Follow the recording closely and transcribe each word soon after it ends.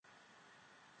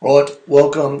Right,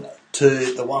 welcome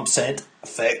to the 1%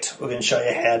 effect. We're going to show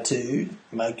you how to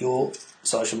make your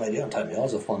social media, I'll take my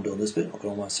eyes off while I'm doing this bit, I can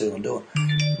almost see what I'm doing.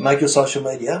 Make your social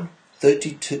media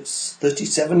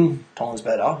 37 times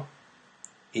better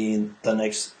in the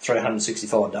next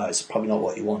 365 days. Probably not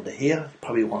what you want to hear,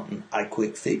 probably wanting a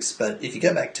quick fix, but if you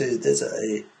go back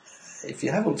to, if you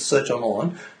have a search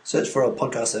online, search for a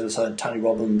podcast episode, Tony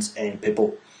Robbins and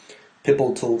Pitbull.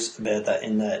 Pitbull talks about that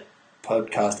in that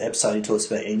podcast episode. He talks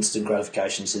about instant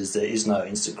gratification. He says there is no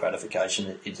instant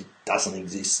gratification, it doesn't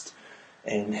exist,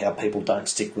 and how people don't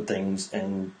stick with things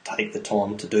and take the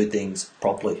time to do things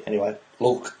properly. Anyway,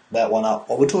 look that one up.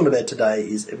 What we're talking about today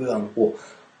is everyone, well,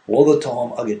 a lot of the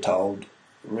time I get told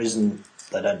the reason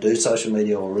they don't do social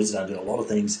media or the reason they don't do a lot of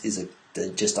things is that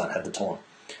they just don't have the time.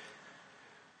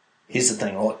 Here's the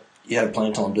thing, right? You have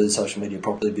plenty of time to do social media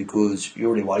properly because you're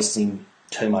already wasting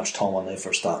too much time on there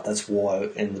for a start. That's why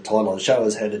in the title of the show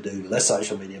is how to do less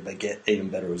social media but get even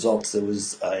better results. There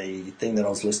was a thing that I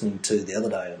was listening to the other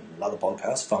day on another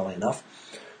podcast, funnily enough,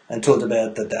 and talked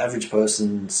about that the average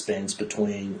person spends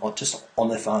between, just on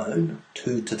their phone,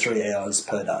 2 to 3 hours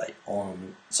per day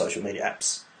on social media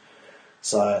apps.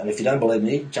 So, and if you don't believe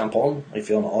me, jump on. If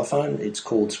you're on an iPhone, it's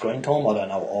called Screen Time. I don't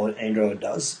know what Android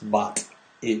does, but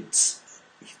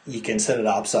you can set it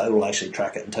up so it will actually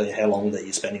track it and tell you how long that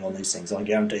you're spending on these things. I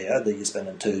guarantee you that you're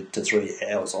spending 2 to 3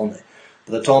 hours on there.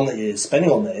 But the time that you're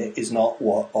spending on there is not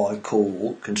what I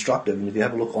call constructive. And if you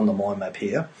have a look on the mind map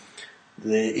here,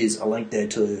 there is a link there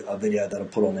to a video that I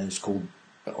put on there. It's called,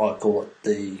 I call it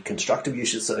the constructive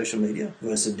use of social media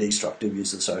versus destructive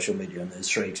use of social media. And there's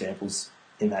 3 examples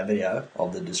in that video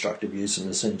of the destructive use, and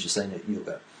as soon as you've seen it, you'll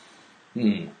go,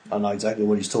 I know exactly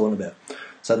what he's talking about.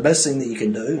 So the best thing that you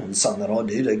can do, and something that I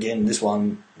did, again, this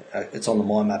one, it's on the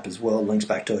mind map as well, links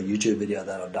back to a YouTube video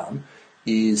that I've done,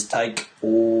 is take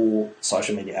all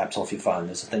social media apps off your phone.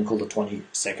 There's a thing called the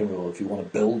 20-second rule. If you want to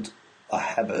build a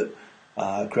habit,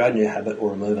 create a new habit or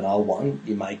remove an old one,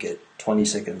 you make it 20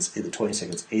 seconds, either 20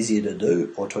 seconds easier to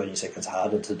do or 20 seconds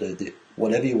harder to do.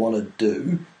 Whatever you want to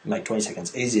do, make 20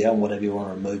 seconds easier, and whatever you want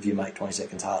to remove, you make 20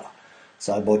 seconds harder.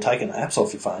 So by taking the apps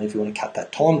off your phone, if you want to cut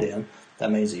that time down, that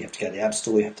means that you have to go to the App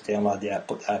Store, you have to download the app,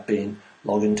 put the app in,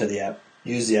 log into the app,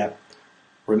 use the app,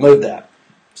 remove the app.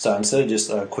 So instead of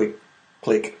just a quick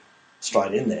click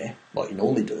straight in there, like you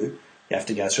normally do, you have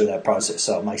to go through that process.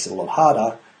 So it makes it a lot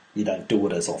harder. You don't do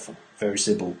it as often. Very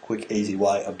simple, quick, easy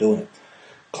way of doing it.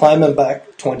 Claiming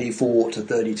back 24 to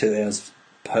 32 hours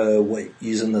per week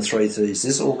using the 3 Cs.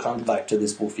 This all comes back to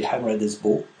this book. If you haven't read this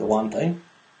book, the one thing,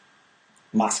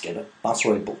 must get it. Must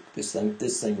read book. This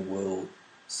thing will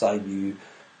save you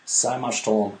so much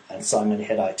time and so many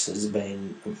headaches.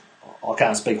 I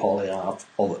can't speak highly enough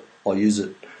of it. I use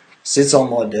it. Sits on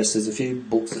my desk. There's a few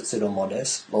books that sit on my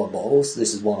desk, like Bibles.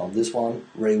 This is one of this one,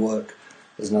 Rework.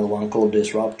 There's another one called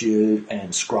Disrupt You,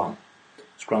 and Scrum.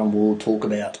 Scrum we'll talk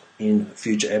about in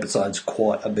future episodes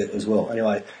quite a bit as well.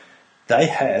 Anyway, they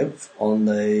have on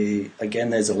again,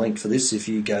 there's a link for this. If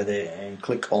you go there and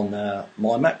click on the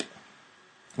mind map,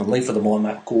 the link for the mind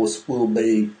map course will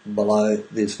be below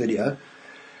this video.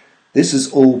 This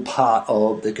is all part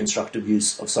of the constructive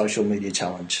use of social media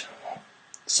challenge.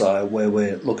 So where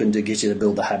we're looking to get you to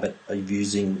build the habit of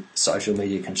using social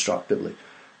media constructively.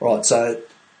 Right, so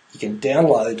you can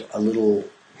download a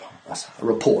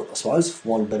report, I suppose, for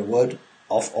want of a better word,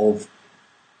 off of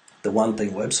the One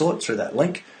Thing website through that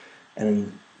link,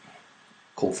 and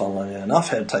called, funnily enough,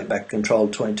 How to Take Back Control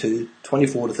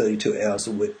 24 to 32 hours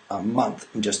a month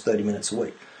in just 30 minutes a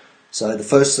week. So the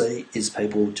first C is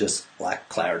people just lack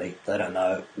clarity. They don't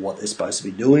know what they're supposed to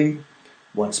be doing,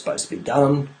 what's supposed to be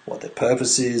done, what their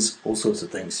purpose is, all sorts of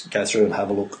things. Go through and have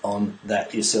a look on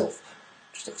that yourself.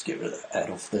 Just let's get rid of that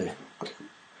off there.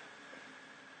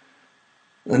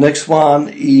 The next one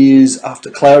is,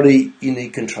 after clarity, you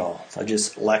need control. They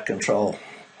just lack control.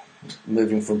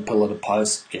 Moving from pillar to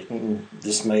post, getting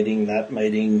this meeting, that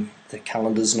meeting, the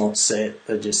calendar's not set.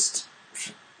 They're just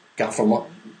going from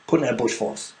putting out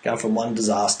bushfires, going from one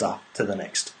disaster to the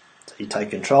next. So you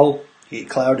take control, you get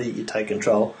clarity, you take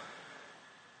control,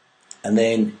 and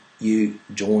then you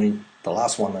join. The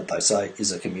last one that they say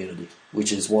is a community,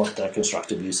 which is what the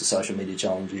constructive use of social media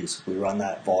challenge is. We run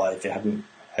that via, if you haven't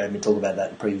heard me talk about that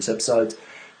in previous episodes,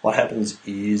 what happens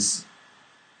is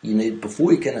you need,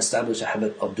 before you can establish a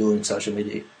habit of doing social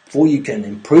media, before you can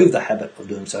improve the habit of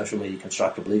doing social media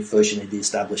constructively, first you need to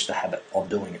establish the habit of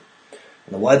doing it.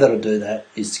 And the way that I do that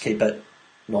is to keep it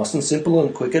nice and simple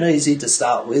and quick and easy to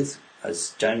start with,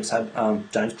 as James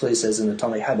Clear says in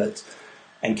Atomic Habits,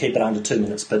 and keep it under 2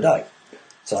 minutes per day.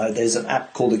 So there's an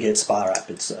app called the GetSpar app.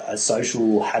 It's a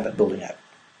social habit building app.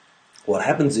 What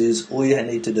happens is, all you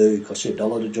need to do, it costs you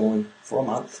 $1 to join for a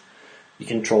month. You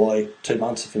can try 2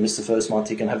 months. If you miss the first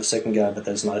month, you can have a second go, but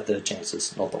there's no third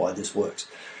chances. Not the way this works.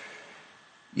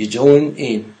 You join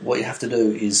in. What you have to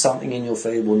do is something in your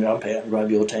feed will jump out and grab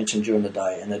your attention during the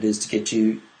day, and it is to get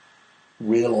you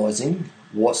realising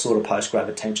what sort of posts grab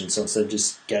attention. So instead of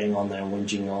just getting on there and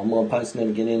whinging on, well, posts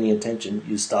never get any attention,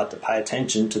 you start to pay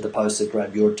attention to the posts that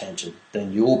grab your attention.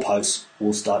 Then your posts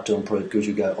will start to improve because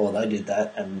you go, oh, they did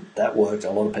that and that worked.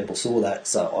 A lot of people saw that,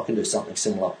 so I can do something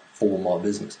similar for my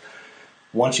business.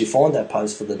 Once you find that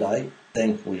post for the day,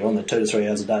 then you're on the 2 to 3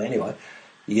 hours a day anyway.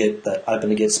 You get the open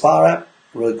to get Spa app.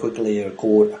 Really quickly, you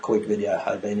record a quick video.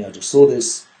 Hey, Benny, I just saw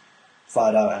this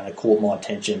photo and it caught my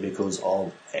attention because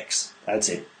of X. That's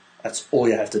it. That's all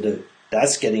you have to do.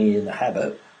 That's getting you in the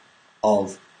habit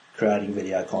of creating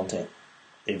video content.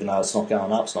 Even though it's not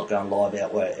going up, it's not going live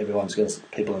out where everyone's going to,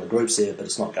 people in the group see it, but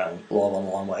it's not going live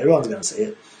online where everyone's going to see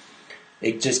it.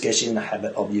 It just gets you in the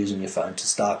habit of using your phone to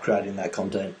start creating that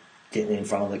content, getting in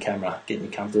front of the camera, getting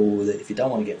you comfortable with it. If you don't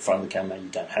want to get in front of the camera, you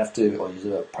don't have to. I use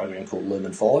a program called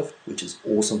Lumen 5, which is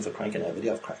awesome for cranking out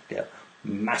video. I've cranked out a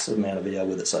massive amount of video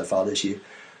with it so far this year.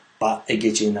 But it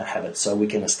gets you in that habit. So we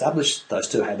can establish those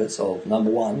two habits of,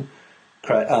 number one,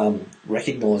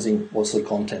 recognising what sort of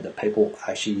content that people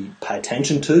actually pay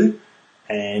attention to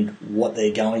and what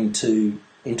they're going to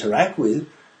interact with.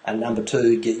 And number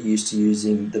two, get used to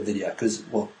using the video. Because,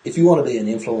 well, if you want to be an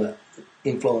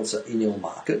influencer in your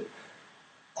market,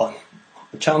 I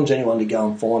challenge anyone to go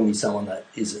and find me someone that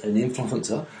is an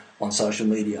influencer on social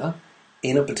media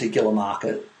in a particular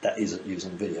market that isn't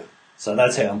using video. So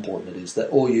that's how important it is. They're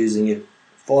all using it.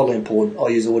 Vitally important. I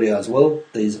use audio as well.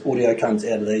 These audio comes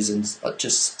out of these, and I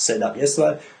just set up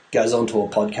yesterday, goes onto a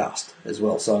podcast as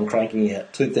well. So I'm cranking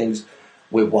out two things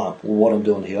with one. With what I'm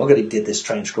doing here, I've got to get this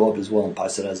transcribed as well and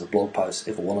post it as a blog post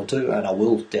if I wanted to, and I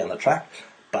will down the track.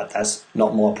 But that's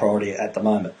not my priority at the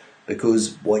moment,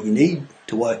 because what you need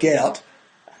to work out,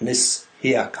 and this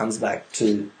here comes back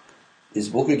to this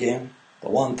book again, the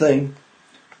one thing,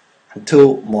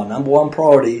 until my number one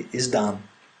priority is done,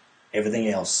 everything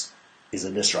else is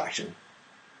a distraction.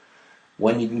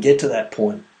 When you can get to that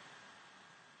point,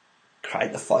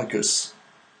 create the focus,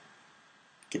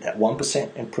 get that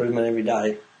 1% improvement every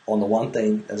day on the one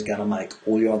thing that's going to make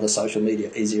all your other social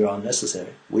media easier or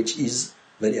unnecessary, which is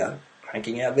video.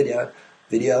 Cranking out video.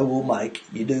 Video will make,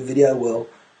 you do video well,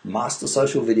 master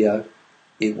social video,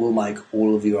 it will make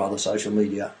all of your other social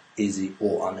media easy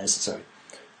or unnecessary.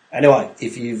 Anyway,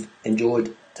 if you've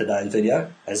enjoyed today's video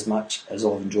as much as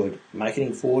I've enjoyed making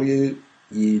it for you,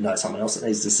 you know someone else that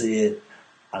needs to see it,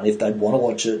 and if they'd want to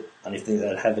watch it, and if they'd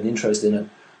have an interest in it,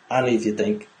 only if you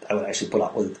think they would actually put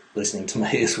up with listening to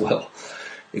me as well.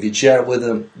 If you'd share it with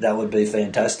them, that would be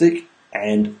fantastic,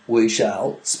 and we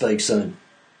shall speak soon.